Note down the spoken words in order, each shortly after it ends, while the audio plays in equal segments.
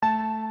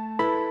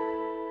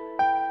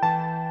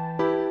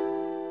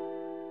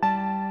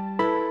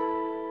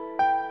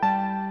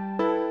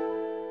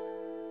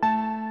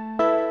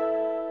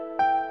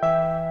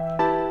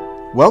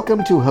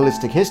Welcome to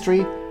Holistic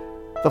History,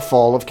 The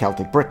Fall of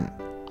Celtic Britain.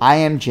 I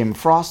am Jim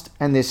Frost,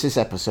 and this is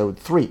episode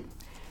 3.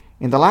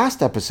 In the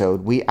last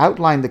episode, we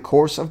outlined the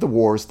course of the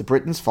wars the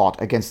Britons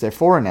fought against their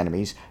foreign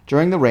enemies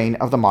during the reign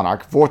of the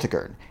monarch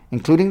Vortigern,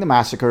 including the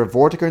massacre of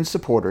Vortigern's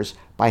supporters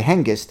by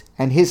Hengist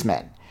and his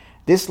men.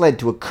 This led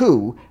to a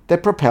coup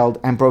that propelled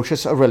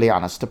Ambrosius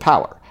Aurelianus to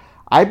power.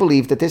 I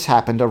believe that this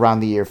happened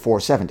around the year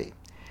 470.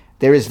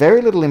 There is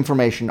very little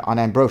information on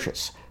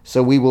Ambrosius,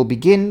 so we will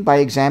begin by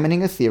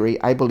examining a theory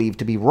I believe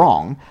to be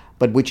wrong,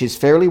 but which is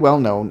fairly well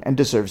known and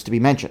deserves to be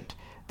mentioned.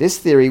 This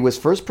theory was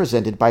first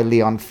presented by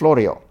Leon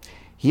Florio.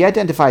 He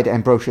identified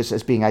Ambrosius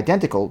as being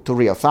identical to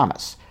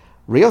Riothamus.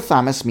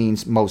 Riothamus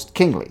means most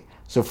kingly,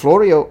 so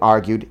Florio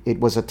argued it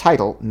was a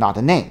title, not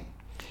a name.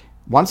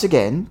 Once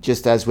again,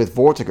 just as with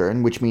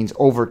Vortigern, which means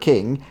over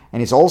king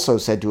and is also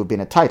said to have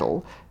been a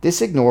title,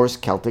 this ignores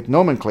Celtic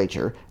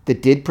nomenclature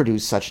that did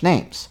produce such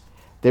names.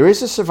 There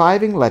is a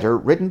surviving letter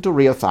written to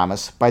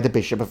Riothamus by the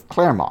Bishop of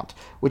Clermont,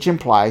 which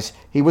implies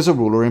he was a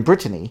ruler in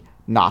Brittany,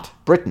 not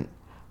Britain.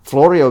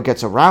 Florio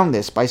gets around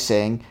this by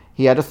saying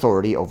he had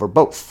authority over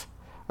both.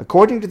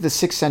 According to the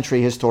 6th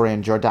century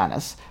historian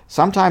Jordanus,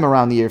 sometime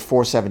around the year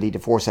 470 to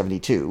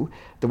 472,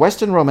 the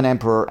Western Roman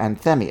Emperor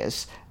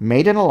Anthemius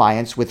made an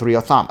alliance with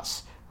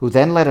Riothamus, who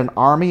then led an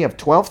army of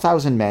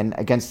 12,000 men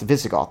against the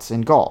Visigoths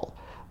in Gaul.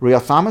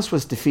 Riothamus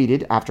was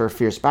defeated after a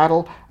fierce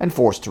battle and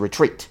forced to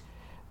retreat.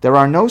 There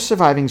are no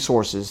surviving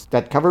sources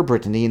that cover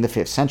Brittany in the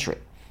 5th century.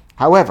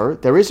 However,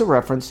 there is a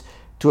reference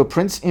to a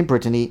prince in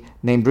Brittany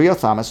named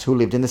Riothamus who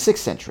lived in the 6th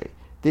century.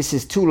 This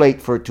is too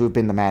late for it to have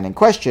been the man in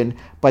question,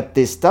 but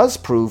this does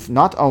prove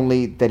not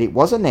only that it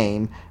was a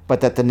name,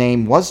 but that the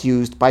name was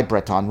used by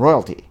Breton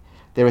royalty.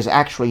 There is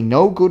actually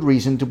no good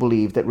reason to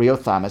believe that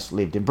Riothamus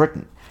lived in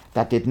Britain.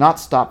 That did not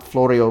stop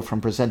Florio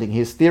from presenting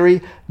his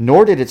theory,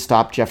 nor did it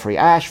stop Geoffrey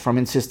Ashe from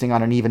insisting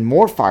on an even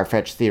more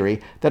far-fetched theory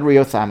that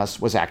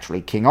Riothamus was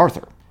actually King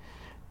Arthur.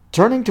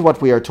 Turning to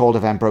what we are told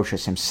of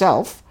Ambrosius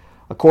himself,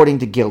 according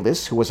to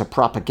Gildas, who was a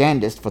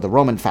propagandist for the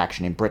Roman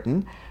faction in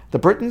Britain, the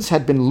Britons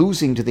had been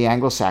losing to the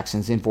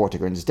Anglo-Saxons in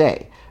Vortigern's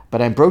day, but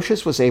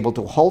Ambrosius was able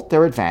to halt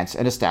their advance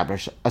and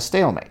establish a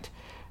stalemate.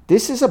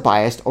 This is a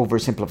biased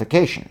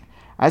oversimplification.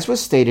 As was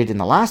stated in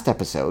the last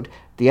episode,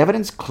 the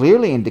evidence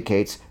clearly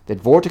indicates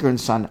that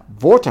Vortigern's son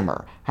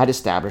Vortimer had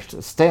established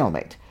a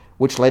stalemate,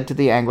 which led to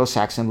the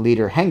Anglo-Saxon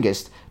leader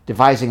Hengist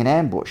devising an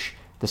ambush,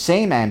 the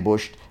same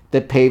ambush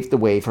that paved the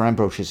way for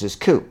Ambrosius's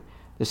coup.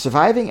 The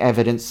surviving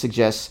evidence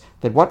suggests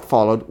that what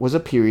followed was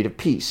a period of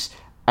peace,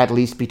 at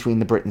least between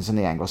the Britons and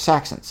the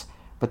Anglo-Saxons,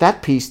 but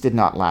that peace did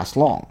not last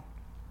long.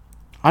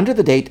 Under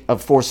the date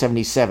of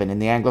 477 in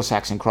the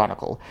Anglo-Saxon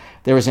Chronicle,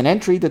 there is an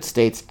entry that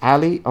states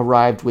Ali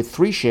arrived with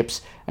 3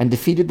 ships and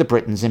defeated the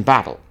Britons in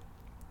battle.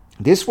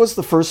 This was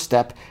the first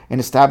step in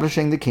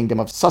establishing the kingdom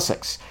of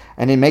Sussex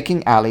and in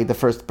making Ali the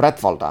first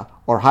Bretwalda,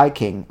 or High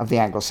King, of the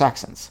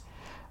Anglo-Saxons.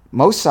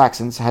 Most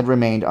Saxons had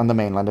remained on the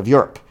mainland of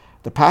Europe.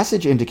 The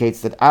passage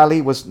indicates that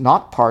Ali was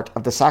not part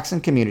of the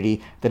Saxon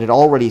community that had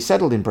already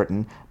settled in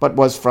Britain, but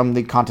was from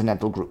the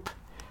continental group.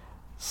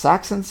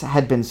 Saxons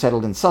had been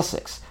settled in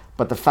Sussex,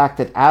 but the fact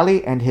that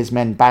Ali and his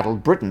men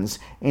battled Britons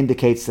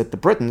indicates that the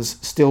Britons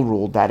still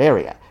ruled that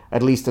area,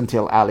 at least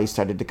until Ali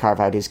started to carve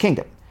out his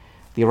kingdom.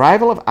 The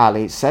arrival of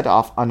Ali set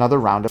off another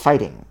round of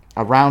fighting,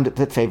 a round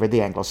that favored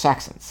the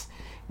Anglo-Saxons.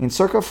 In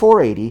circa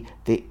 480,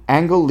 the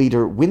Angle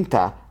leader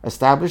Winta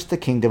established the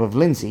kingdom of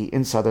Lindsey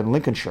in southern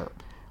Lincolnshire,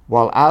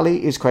 while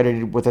Ali is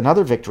credited with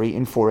another victory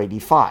in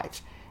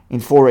 485. In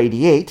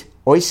 488,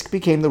 Oisc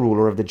became the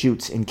ruler of the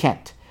Jutes in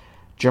Kent.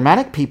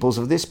 Germanic peoples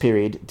of this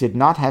period did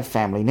not have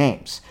family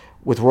names,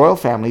 with royal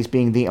families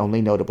being the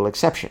only notable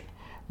exception.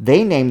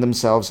 They named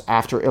themselves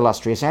after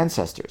illustrious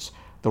ancestors.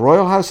 The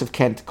royal house of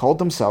Kent called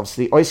themselves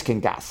the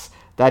Oiscingas,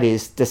 that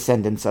is,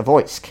 descendants of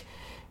Oisc.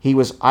 He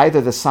was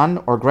either the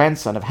son or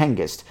grandson of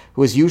Hengist,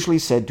 who is usually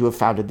said to have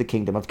founded the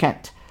kingdom of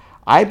Kent.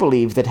 I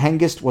believe that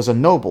Hengist was a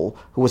noble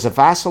who was a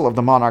vassal of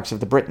the monarchs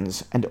of the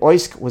Britons, and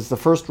Oisc was the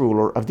first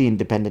ruler of the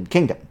independent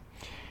kingdom.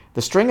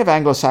 The string of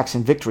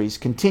Anglo-Saxon victories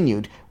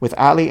continued with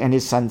Ali and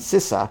his son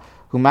Sissa,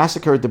 who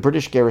massacred the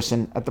British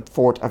garrison at the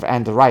fort of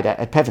Anderida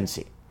at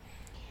Pevensey.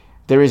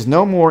 There is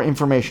no more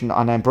information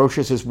on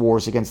Ambrosius's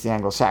wars against the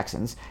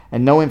Anglo-Saxons,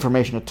 and no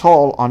information at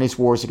all on his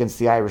wars against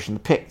the Irish and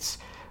the Picts.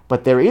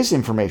 But there is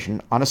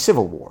information on a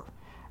civil war.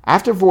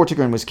 After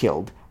Vortigern was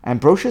killed,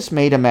 Ambrosius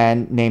made a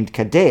man named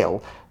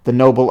Cadale the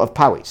noble of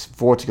Powys,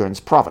 Vortigern's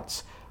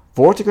province.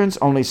 Vortigern's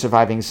only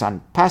surviving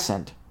son,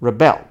 Passant,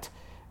 rebelled,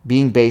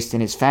 being based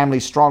in his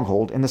family's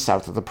stronghold in the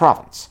south of the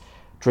province.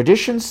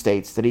 Tradition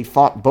states that he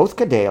fought both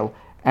Cadale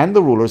and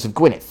the rulers of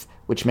Gwynedd,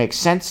 which makes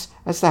sense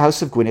as the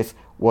House of Gwynedd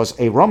was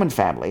a Roman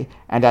family,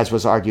 and as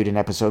was argued in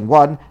episode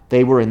 1,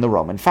 they were in the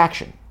Roman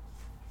faction.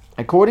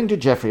 According to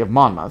Geoffrey of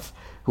Monmouth,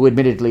 who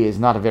admittedly is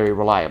not a very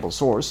reliable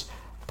source,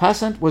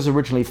 Passant was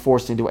originally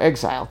forced into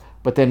exile,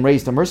 but then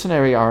raised a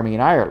mercenary army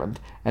in Ireland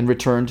and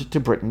returned to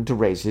Britain to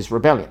raise his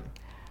rebellion.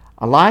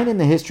 A line in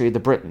the history of the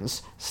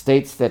Britons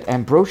states that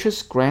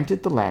Ambrosius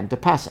granted the land to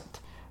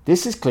Passant.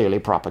 This is clearly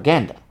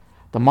propaganda.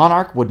 the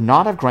monarch would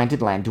not have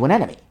granted land to an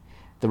enemy.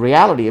 The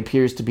reality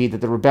appears to be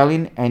that the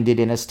rebellion ended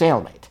in a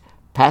stalemate.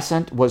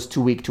 Pasent was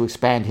too weak to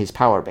expand his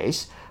power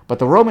base, but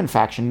the Roman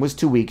faction was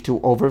too weak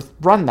to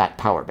overrun that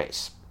power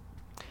base.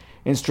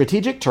 In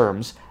strategic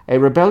terms, a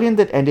rebellion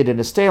that ended in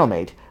a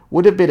stalemate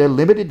would have been a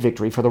limited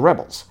victory for the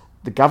rebels.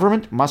 The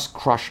government must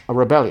crush a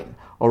rebellion,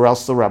 or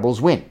else the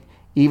rebels win.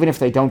 Even if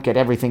they don't get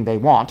everything they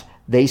want,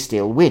 they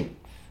still win.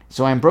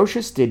 So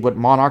Ambrosius did what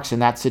monarchs in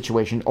that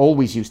situation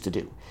always used to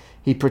do.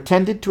 He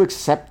pretended to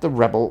accept the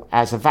rebel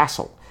as a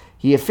vassal.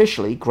 He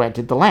officially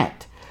granted the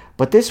land.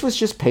 But this was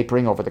just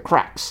papering over the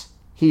cracks.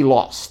 He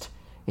lost.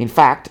 In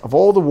fact, of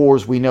all the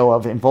wars we know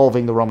of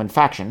involving the Roman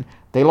faction,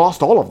 they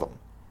lost all of them.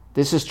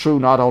 This is true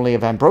not only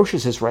of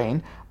Ambrosius's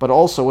reign, but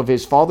also of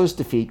his father's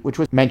defeat, which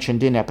was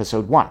mentioned in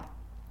episode 1.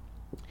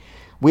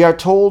 We are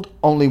told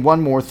only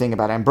one more thing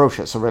about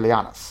Ambrosius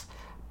Aurelianus.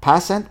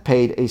 Pasent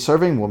paid a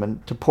serving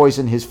woman to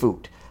poison his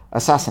food,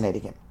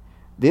 assassinating him.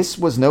 This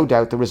was no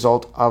doubt the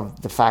result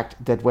of the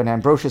fact that when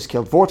Ambrosius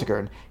killed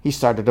Vortigern, he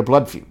started a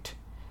blood feud.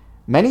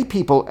 Many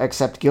people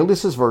accept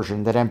Gildas's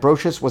version that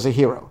Ambrosius was a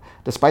hero,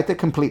 despite the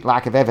complete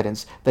lack of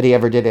evidence that he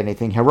ever did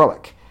anything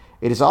heroic.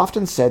 It is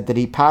often said that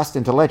he passed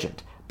into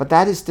legend, but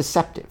that is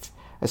deceptive.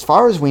 As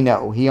far as we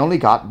know, he only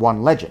got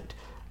one legend,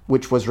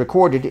 which was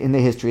recorded in the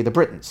History of the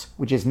Britons,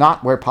 which is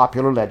not where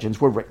popular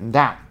legends were written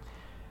down.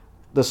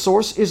 The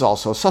source is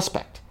also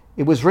suspect.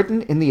 It was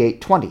written in the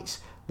 820s,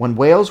 when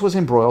Wales was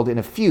embroiled in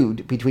a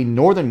feud between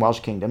northern Welsh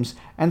kingdoms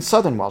and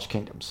southern Welsh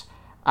kingdoms.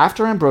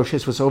 After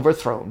Ambrosius was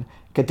overthrown,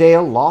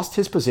 Cadael lost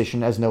his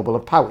position as noble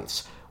of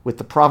Powys, with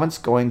the province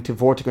going to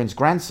Vortigern's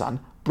grandson,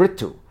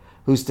 Brytu,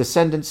 whose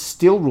descendants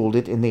still ruled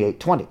it in the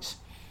 820s.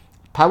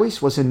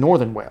 Powys was in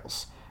northern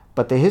Wales,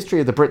 but the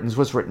History of the Britons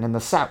was written in the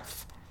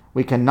south.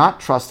 We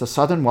cannot trust a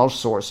southern Welsh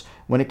source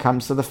when it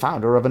comes to the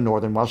founder of a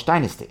northern Welsh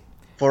dynasty.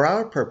 For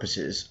our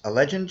purposes, a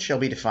legend shall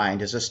be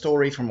defined as a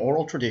story from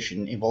oral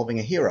tradition involving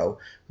a hero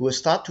who is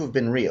thought to have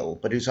been real,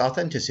 but whose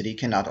authenticity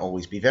cannot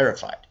always be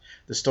verified.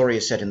 The story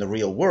is set in the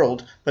real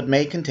world, but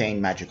may contain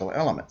magical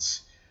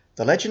elements.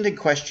 The legend in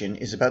question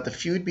is about the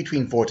feud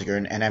between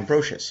Vortigern and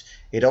Ambrosius.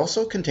 It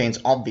also contains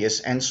obvious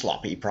and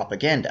sloppy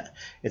propaganda.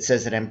 It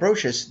says that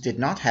Ambrosius did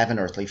not have an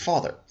earthly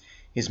father.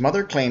 His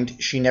mother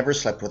claimed she never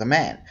slept with a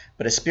man,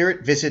 but a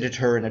spirit visited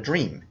her in a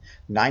dream.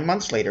 9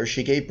 months later,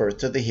 she gave birth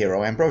to the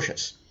hero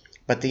Ambrosius.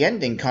 But the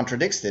ending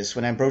contradicts this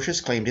when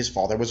Ambrosius claimed his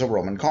father was a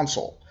Roman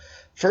consul.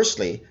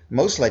 Firstly,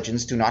 most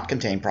legends do not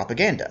contain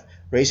propaganda,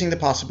 raising the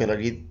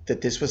possibility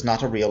that this was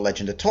not a real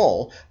legend at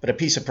all, but a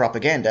piece of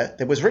propaganda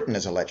that was written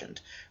as a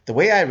legend. The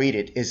way I read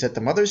it is that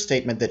the mother's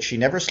statement that she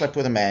never slept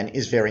with a man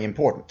is very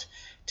important.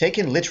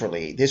 Taken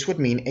literally, this would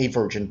mean a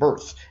virgin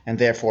birth, and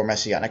therefore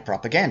messianic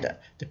propaganda,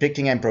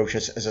 depicting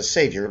Ambrosius as a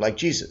savior like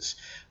Jesus.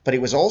 But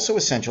it was also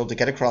essential to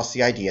get across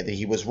the idea that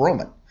he was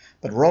Roman.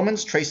 But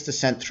Romans trace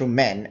descent through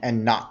men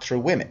and not through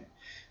women.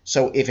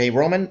 So if a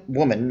Roman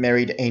woman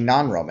married a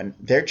non-Roman,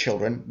 their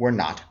children were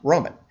not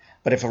Roman.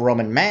 But if a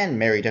Roman man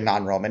married a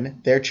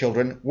non-Roman, their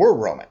children were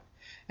Roman.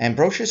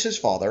 Ambrosius's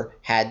father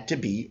had to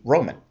be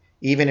Roman,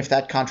 even if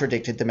that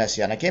contradicted the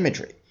messianic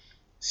imagery.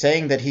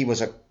 Saying that he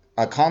was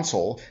a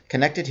consul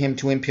connected him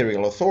to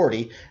imperial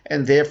authority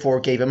and therefore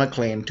gave him a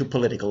claim to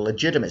political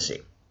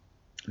legitimacy.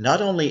 Not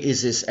only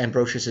is this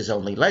Ambrosius's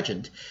only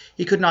legend,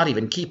 he could not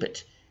even keep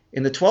it.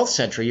 In the 12th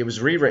century, it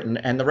was rewritten,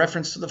 and the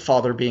reference to the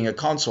father being a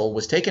consul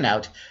was taken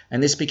out,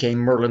 and this became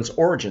Merlin's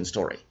origin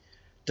story.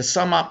 To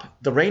sum up,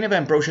 the reign of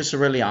Ambrosius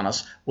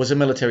Aurelianus was a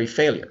military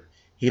failure.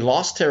 He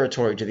lost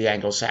territory to the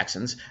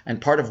Anglo-Saxons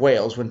and part of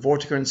Wales when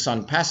Vortigern's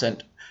son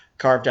Pasent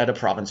carved out a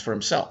province for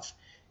himself.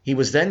 He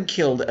was then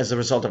killed as a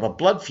result of a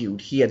blood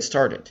feud he had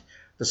started.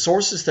 The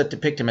sources that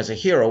depict him as a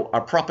hero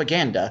are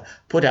propaganda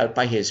put out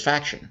by his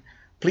faction.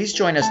 Please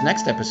join us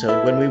next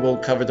episode when we will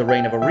cover the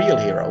reign of a real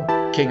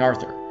hero, King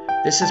Arthur.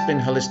 This has been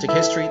Holistic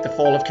History, The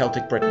Fall of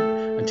Celtic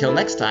Britain. Until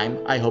next time,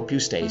 I hope you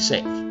stay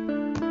safe.